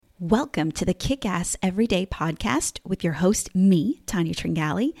Welcome to the Kick-Ass Everyday Podcast with your host, me, Tanya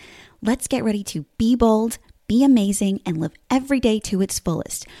Tringali. Let's get ready to be bold, be amazing, and live every day to its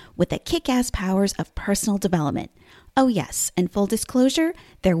fullest with the kick-ass powers of personal development. Oh yes, and full disclosure,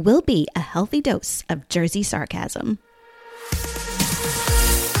 there will be a healthy dose of Jersey sarcasm.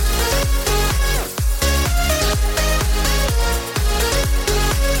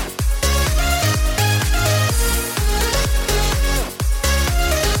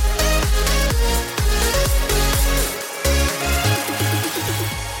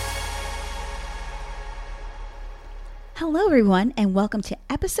 Hello everyone, and welcome to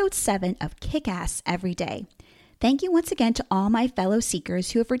episode 7 of Kick-Ass Every Day. Thank you once again to all my fellow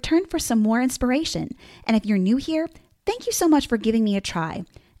seekers who have returned for some more inspiration. And if you're new here, thank you so much for giving me a try.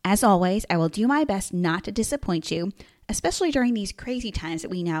 As always, I will do my best not to disappoint you, especially during these crazy times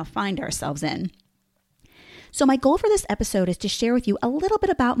that we now find ourselves in. So my goal for this episode is to share with you a little bit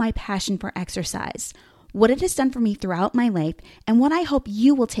about my passion for exercise, what it has done for me throughout my life, and what I hope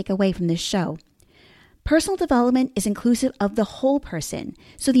you will take away from this show. Personal development is inclusive of the whole person,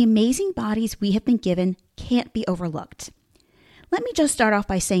 so the amazing bodies we have been given can't be overlooked. Let me just start off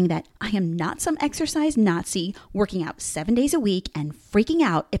by saying that I am not some exercise Nazi working out 7 days a week and freaking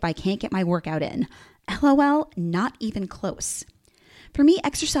out if I can't get my workout in. LOL, not even close. For me,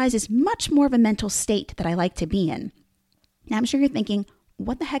 exercise is much more of a mental state that I like to be in. Now, I'm sure you're thinking,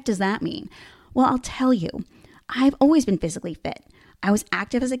 what the heck does that mean? Well, I'll tell you. I've always been physically fit. I was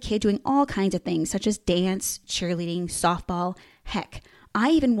active as a kid doing all kinds of things such as dance, cheerleading, softball. Heck,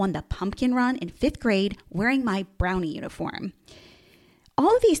 I even won the pumpkin run in 5th grade wearing my brownie uniform.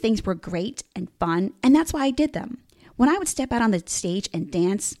 All of these things were great and fun, and that's why I did them. When I would step out on the stage and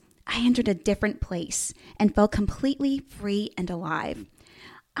dance, I entered a different place and felt completely free and alive.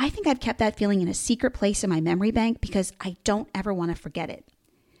 I think I've kept that feeling in a secret place in my memory bank because I don't ever want to forget it.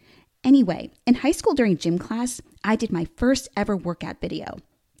 Anyway, in high school during gym class, I did my first ever workout video.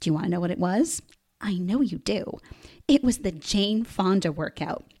 Do you want to know what it was? I know you do. It was the Jane Fonda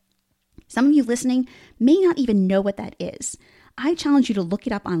workout. Some of you listening may not even know what that is. I challenge you to look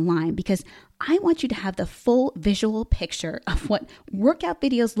it up online because I want you to have the full visual picture of what workout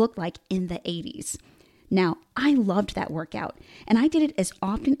videos looked like in the 80s. Now, I loved that workout, and I did it as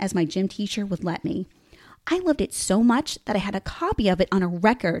often as my gym teacher would let me. I loved it so much that I had a copy of it on a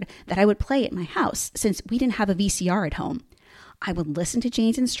record that I would play at my house since we didn't have a VCR at home. I would listen to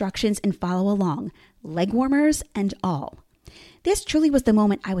Jane's instructions and follow along, leg warmers and all. This truly was the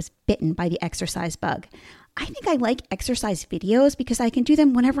moment I was bitten by the exercise bug. I think I like exercise videos because I can do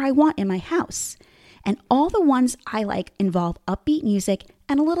them whenever I want in my house. And all the ones I like involve upbeat music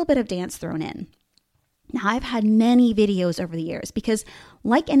and a little bit of dance thrown in. Now, I've had many videos over the years because,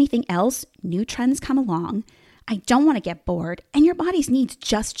 like anything else, new trends come along. I don't want to get bored, and your body's needs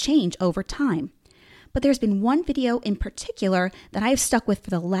just change over time. But there's been one video in particular that I've stuck with for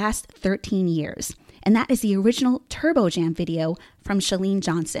the last 13 years, and that is the original Turbo Jam video from Chalene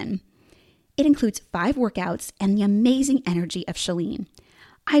Johnson. It includes 5 workouts and the amazing energy of Chalene.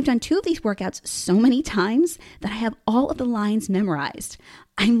 I've done 2 of these workouts so many times that I have all of the lines memorized.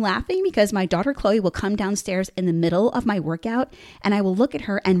 I'm laughing because my daughter Chloe will come downstairs in the middle of my workout and I will look at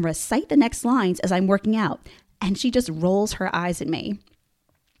her and recite the next lines as I'm working out, and she just rolls her eyes at me.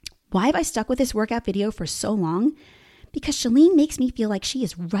 Why have I stuck with this workout video for so long? Because Chalene makes me feel like she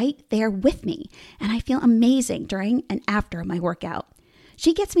is right there with me, and I feel amazing during and after my workout.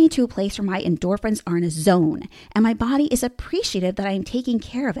 She gets me to a place where my endorphins are in a zone, and my body is appreciative that I am taking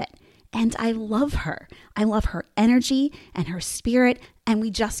care of it. And I love her. I love her energy and her spirit, and we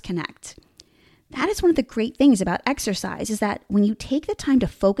just connect. That is one of the great things about exercise is that when you take the time to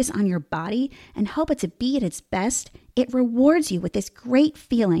focus on your body and help it to be at its best, it rewards you with this great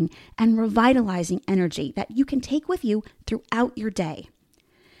feeling and revitalizing energy that you can take with you throughout your day.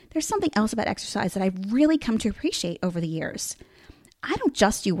 There's something else about exercise that I've really come to appreciate over the years. I don't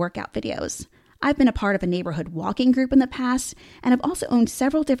just do workout videos. I've been a part of a neighborhood walking group in the past, and I've also owned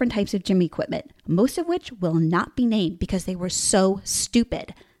several different types of gym equipment, most of which will not be named because they were so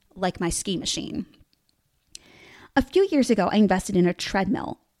stupid, like my ski machine. A few years ago, I invested in a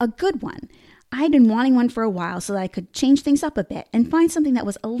treadmill, a good one. I had been wanting one for a while so that I could change things up a bit and find something that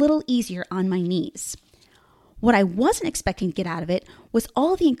was a little easier on my knees. What I wasn't expecting to get out of it was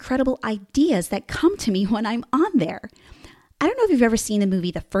all the incredible ideas that come to me when I'm on there. I don't know if you've ever seen the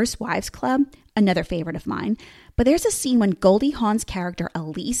movie The First Wives Club, another favorite of mine, but there's a scene when Goldie Hawn's character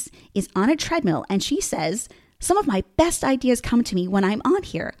Elise is on a treadmill and she says, "Some of my best ideas come to me when I'm on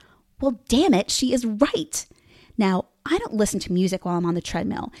here." Well, damn it, she is right. Now, I don't listen to music while I'm on the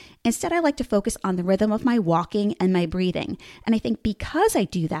treadmill. Instead, I like to focus on the rhythm of my walking and my breathing. And I think because I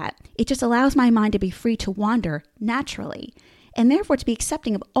do that, it just allows my mind to be free to wander naturally, and therefore to be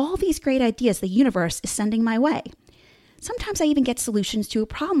accepting of all these great ideas the universe is sending my way. Sometimes I even get solutions to a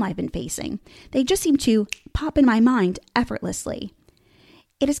problem I've been facing. They just seem to pop in my mind effortlessly.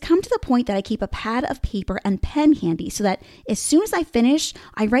 It has come to the point that I keep a pad of paper and pen handy so that as soon as I finish,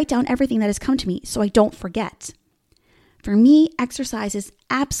 I write down everything that has come to me so I don't forget. For me, exercise is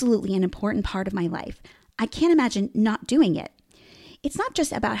absolutely an important part of my life. I can't imagine not doing it. It's not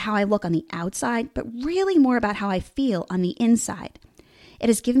just about how I look on the outside, but really more about how I feel on the inside. It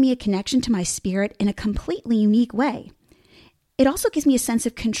has given me a connection to my spirit in a completely unique way. It also gives me a sense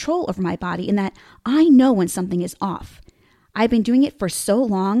of control over my body in that I know when something is off. I've been doing it for so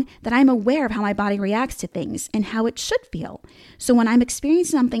long that I'm aware of how my body reacts to things and how it should feel. So when I'm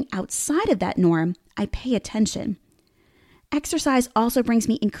experiencing something outside of that norm, I pay attention. Exercise also brings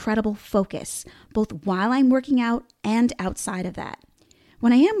me incredible focus, both while I'm working out and outside of that.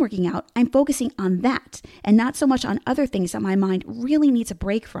 When I am working out, I'm focusing on that and not so much on other things that my mind really needs a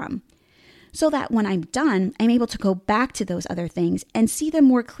break from. So that when I'm done, I'm able to go back to those other things and see them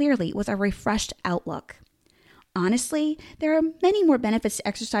more clearly with a refreshed outlook. Honestly, there are many more benefits to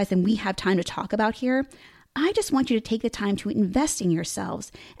exercise than we have time to talk about here. I just want you to take the time to invest in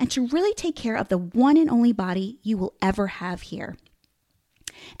yourselves and to really take care of the one and only body you will ever have here.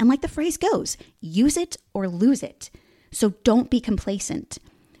 And like the phrase goes, use it or lose it. So don't be complacent.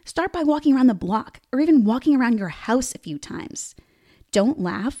 Start by walking around the block or even walking around your house a few times. Don't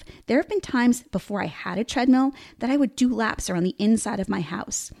laugh. There have been times before I had a treadmill that I would do laps around the inside of my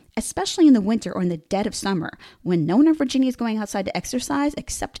house, especially in the winter or in the dead of summer when no one in Virginia is going outside to exercise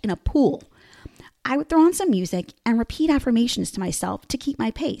except in a pool. I would throw on some music and repeat affirmations to myself to keep my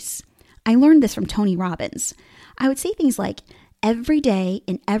pace. I learned this from Tony Robbins. I would say things like, every day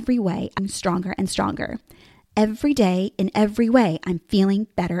in every way, I'm stronger and stronger. Every day in every way, I'm feeling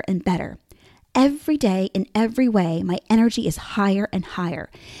better and better. Every day, in every way, my energy is higher and higher.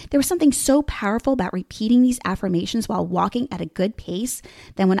 There was something so powerful about repeating these affirmations while walking at a good pace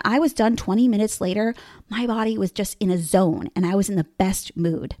that when I was done 20 minutes later, my body was just in a zone and I was in the best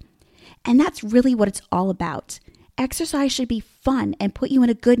mood. And that's really what it's all about. Exercise should be fun and put you in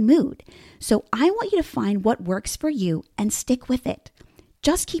a good mood. So I want you to find what works for you and stick with it.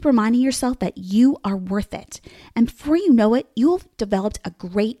 Just keep reminding yourself that you are worth it. And before you know it, you'll have developed a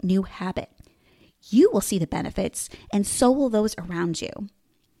great new habit. You will see the benefits, and so will those around you.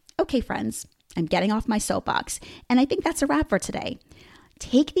 Okay, friends, I'm getting off my soapbox, and I think that's a wrap for today.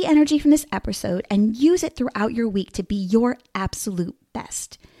 Take the energy from this episode and use it throughout your week to be your absolute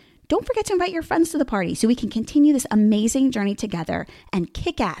best. Don't forget to invite your friends to the party so we can continue this amazing journey together and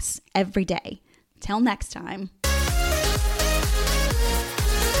kick ass every day. Till next time.